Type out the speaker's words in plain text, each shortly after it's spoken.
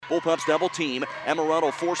Bullpups double team. Emma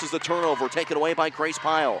Ruddle forces the turnover, taken away by Grace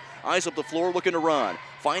Pyle. Eyes up the floor, looking to run.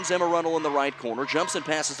 Finds Emma Ruddle in the right corner, jumps and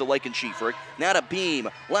passes to Lakin Schiefrick. Now to Beam,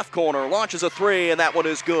 left corner, launches a three, and that one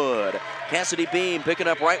is good. Cassidy Beam picking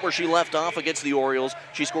up right where she left off against the Orioles.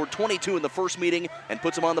 She scored 22 in the first meeting and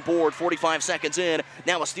puts them on the board 45 seconds in.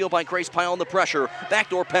 Now a steal by Grace Pyle on the pressure.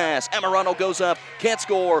 Backdoor pass, Emma Ruddle goes up, can't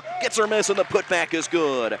score, gets her miss, and the putback is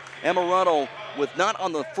good. Emma Ruddle, with not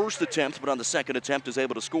on the first attempt, but on the second attempt, is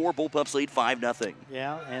able to score. Bullpups lead 5-0.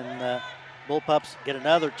 Yeah, and Bullpups get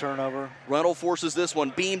another turnover. Ruddle forces this one.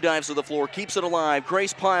 Beam dives to the floor, keeps it alive.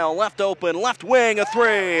 Grace Pyle, left open, left wing, a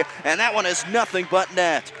three. And that one is nothing but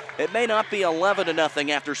net. It may not be 11-0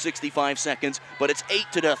 after 65 seconds, but it's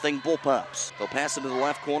 8-0 Bullpups. They'll pass it to the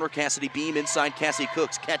left corner. Cassidy Beam inside Cassie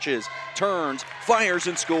Cooks. Catches, turns, fires,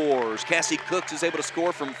 and scores. Cassie Cooks is able to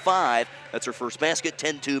score from 5. That's her first basket,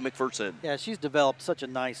 10-2 McPherson. Yeah, she's developed such a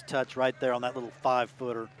nice touch right there on that little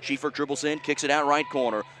 5-footer. Schiefrick dribbles in, kicks it out right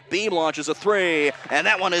corner. Beam launches a three, and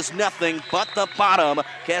that one is nothing but the bottom.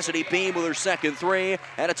 Cassidy Beam with her second three,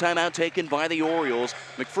 and a timeout taken by the Orioles.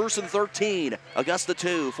 McPherson 13, Augusta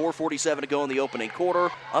 2, 4:47 to go in the opening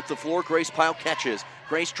quarter. Up the floor, Grace Pyle catches.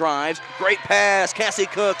 Grace drives, great pass. Cassie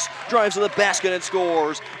Cooks drives to the basket and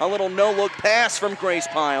scores. A little no-look pass from Grace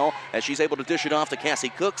Pyle as she's able to dish it off to Cassie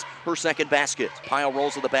Cooks, her second basket. Pyle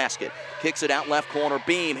rolls to the basket, kicks it out left corner.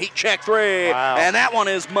 Beam, heat check three, wow. And that one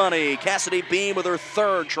is money. Cassidy Beam with her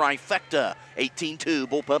third trifecta. 18-2,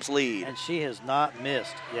 Bullpups lead. And she has not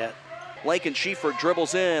missed yet. Lakin Schiefrick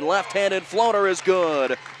dribbles in, left-handed floater is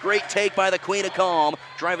good. Great take by the Queen of Calm,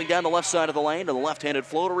 driving down the left side of the lane, and the left-handed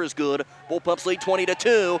floater is good. Bullpups lead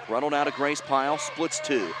 20-2. Ruddle now to Grace Pyle, splits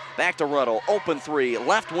two. Back to Ruddle, open three,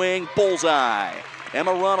 left wing, bullseye.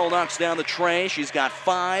 Emma Ruddle knocks down the tray. She's got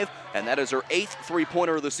 5, and that is her 8th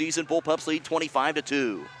three-pointer of the season. Bullpups lead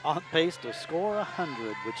 25-2. On pace to score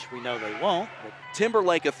 100, which we know they won't. But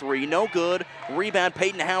Timberlake a three, no good. Rebound,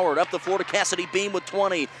 Peyton Howard up the floor to Cassidy Beam with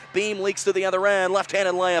 20. Beam leaks to the other end.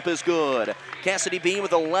 Left-handed layup is good. Cassidy Beam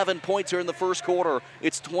with 11 points here in the first quarter.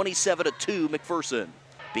 It's 27-2 McPherson.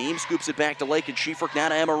 Beam scoops it back to Lakin Schiefrick, now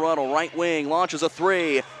to Emma Ruddle, right wing, launches a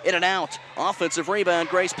three, in and out. Offensive rebound,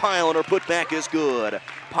 Grace Pyle, and her putback is good.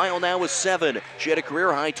 Pyle now with 7. She had a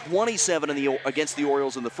career-high 27 against the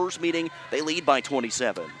Orioles in the first meeting. They lead by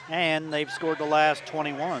 27. And they've scored the last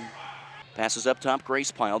 21. Passes up top, Grace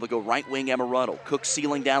Pyle. They go right wing, Emma Ruddle. Cooks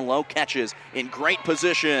ceiling down low, catches in great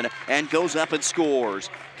position, and goes up and scores.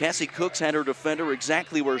 Cassie Cooks had her defender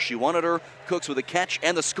exactly where she wanted her. Cooks with a catch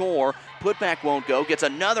and the score. Putback won't go, gets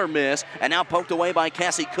another miss, and now poked away by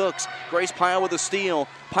Cassie Cooks. Grace Pyle with a steal.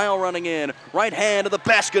 Pyle running in, right hand to the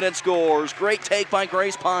basket and scores. Great take by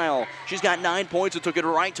Grace Pyle. She's got 9 points and took it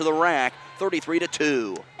right to the rack.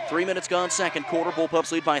 33-2. 3 minutes gone, second quarter.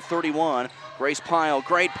 Bullpups lead by 31. Grace Pyle,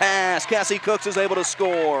 great pass. Cassie Cooks is able to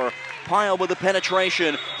score. Pyle with the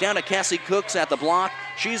penetration. Down to Cassie Cooks at the block.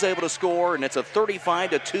 She's able to score, and it's a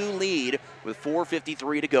 35-2 lead with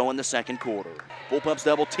 4:53 to go in the second quarter. Bullpups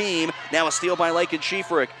double team. Now a steal by Lakin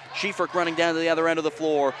Schiefrick. Schiefrick running down to the other end of the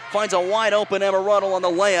floor. Finds a wide open Emma Ruddle on the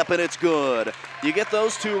layup, and it's good. You get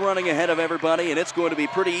those two running ahead of everybody, and it's going to be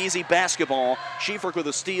pretty easy basketball. Schiefrick with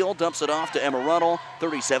a steal, dumps it off to Emma Ruddle,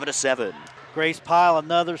 37-7. Grace Pyle,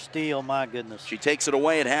 another steal, my goodness. She takes it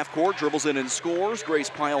away at half court, dribbles in and scores. Grace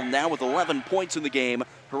Pyle now with 11 points in the game.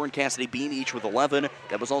 Her and Cassidy Beam each with 11.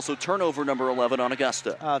 That was also turnover number 11 on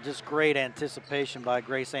Augusta. Just great anticipation by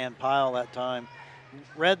Grace Ann Pyle that time.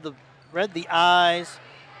 Read the eyes,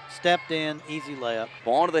 stepped in, easy layup.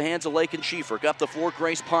 Ball into the hands of Lakin Schiefrick. Up the floor,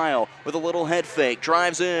 Grace Pyle with a little head fake.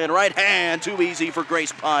 Drives in, right hand, too easy for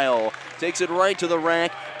Grace Pyle. Takes it right to the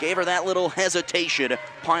rack, gave her that little hesitation.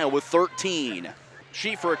 Pyle with 13.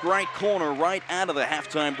 Schiefrick right corner, right out of the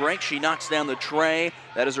halftime break. She knocks down the tray.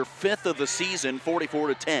 That is her 5th of the season,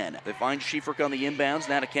 44-10. They find Schiefrick on the inbounds,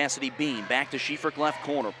 now to Cassidy Beam. Back to Schiefrick left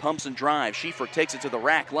corner, pumps and drives. Schiefrick takes it to the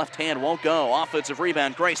rack, left hand won't go. Offensive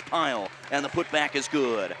rebound, Grace Pyle, and the putback is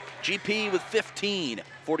good. GP with 15,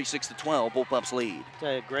 46-12, Bullpups lead. I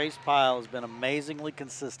tell you, Grace Pyle has been amazingly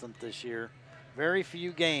consistent this year. Very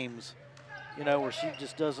few games, where she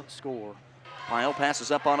just doesn't score. Pyle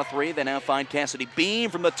passes up on a three. They now find Cassidy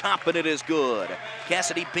Beam from the top, and it is good.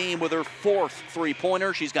 Cassidy Beam with her 4th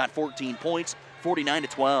three-pointer. She's got 14 points,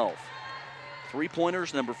 49-12.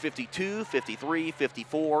 Three-pointers, number 52, 53,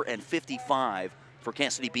 54, and 55 for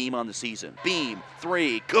Cassidy Beam on the season. Beam,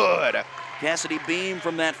 three, good. Cassidy Beam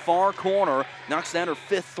from that far corner knocks down her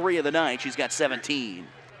 5th three of the night. She's got 17.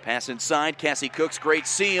 Pass inside, Cassie Cooks, great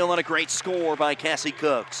seal, and a great score by Cassie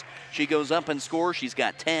Cooks. She goes up and scores. She's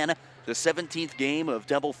got 10. The 17th game of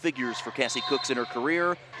double figures for Cassie Cooks in her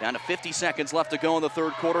career. Down to 50 seconds left to go in the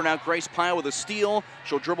third quarter. Now Grace Pyle with a steal.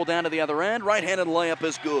 She'll dribble down to the other end. Right-handed layup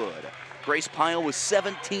is good. Grace Pyle with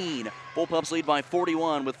 17. Bullpups lead by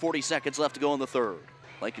 41 with 40 seconds left to go in the third.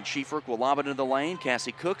 Lakin Schiefrick will lob it into the lane.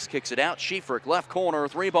 Cassie Cooks kicks it out. Schiefrick left corner,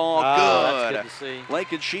 three ball, good. That's good to see.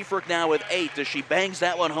 Lakin Schiefrick now with 8 as she bangs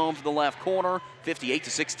that one home to the left corner.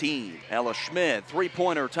 58-16. Ella Schmid,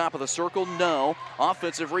 three-pointer, top of the circle, no.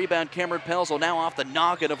 Offensive rebound, Cameron Pelzel now off the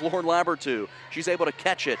noggin of Lauren Labertu. She's able to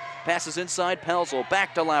catch it. Passes inside, Pelzel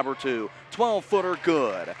back to Labertu. 12-footer,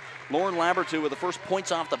 good. Lauren Labertu with the first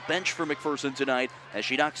points off the bench for McPherson tonight as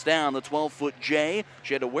she knocks down the 12-foot J.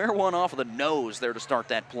 She had to wear one off of the nose there to start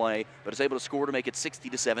that play, but is able to score to make it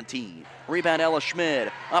 60-17. Rebound, Ella Schmid.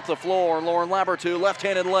 Up the floor, Lauren Labertu,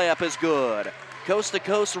 left-handed layup is good.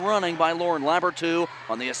 Coast-to-coast running by Lauren Labertu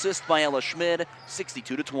on the assist by Ella Schmid,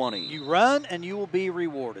 62-20. You run and you will be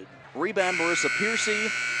rewarded. Rebound, Marissa Piercy.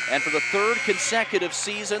 And for the third consecutive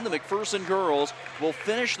season, the McPherson girls will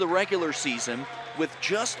finish the regular season with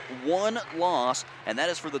just one loss, and that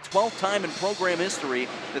is for the 12th time in program history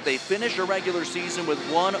that they finish a regular season with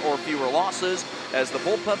one or fewer losses, as the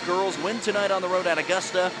Bullpup girls win tonight on the road at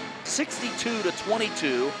Augusta,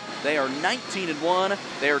 62-22. They are 19-1.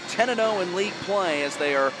 They are 10-0 in league play as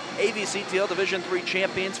they are AVCTL Division III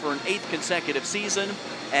champions for an 8th consecutive season,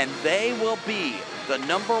 and they will be the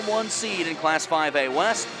 #1 seed in Class 5A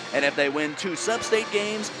West, and if they win 2 sub-state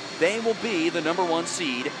games, they will be the #1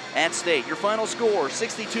 seed at state. Your final score,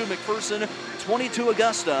 62 McPherson, 22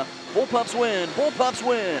 Augusta. Bullpups win, Bullpups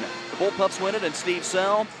win. The Bullpups win it, and Steve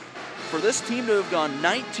Sell, for this team to have gone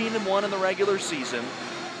 19-1 in the regular season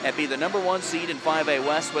and be the #1 seed in 5A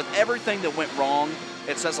West with everything that went wrong,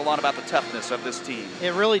 it says a lot about the toughness of this team.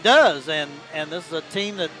 It really does, and this is a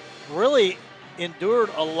team that really endured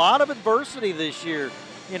a lot of adversity this year.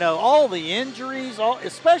 You know, all the injuries,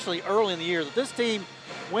 especially early in the year, that this team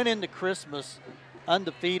went into Christmas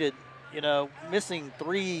undefeated, you know, missing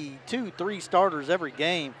 2-3 starters every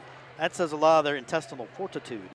game. That says a lot of their intestinal fortitude.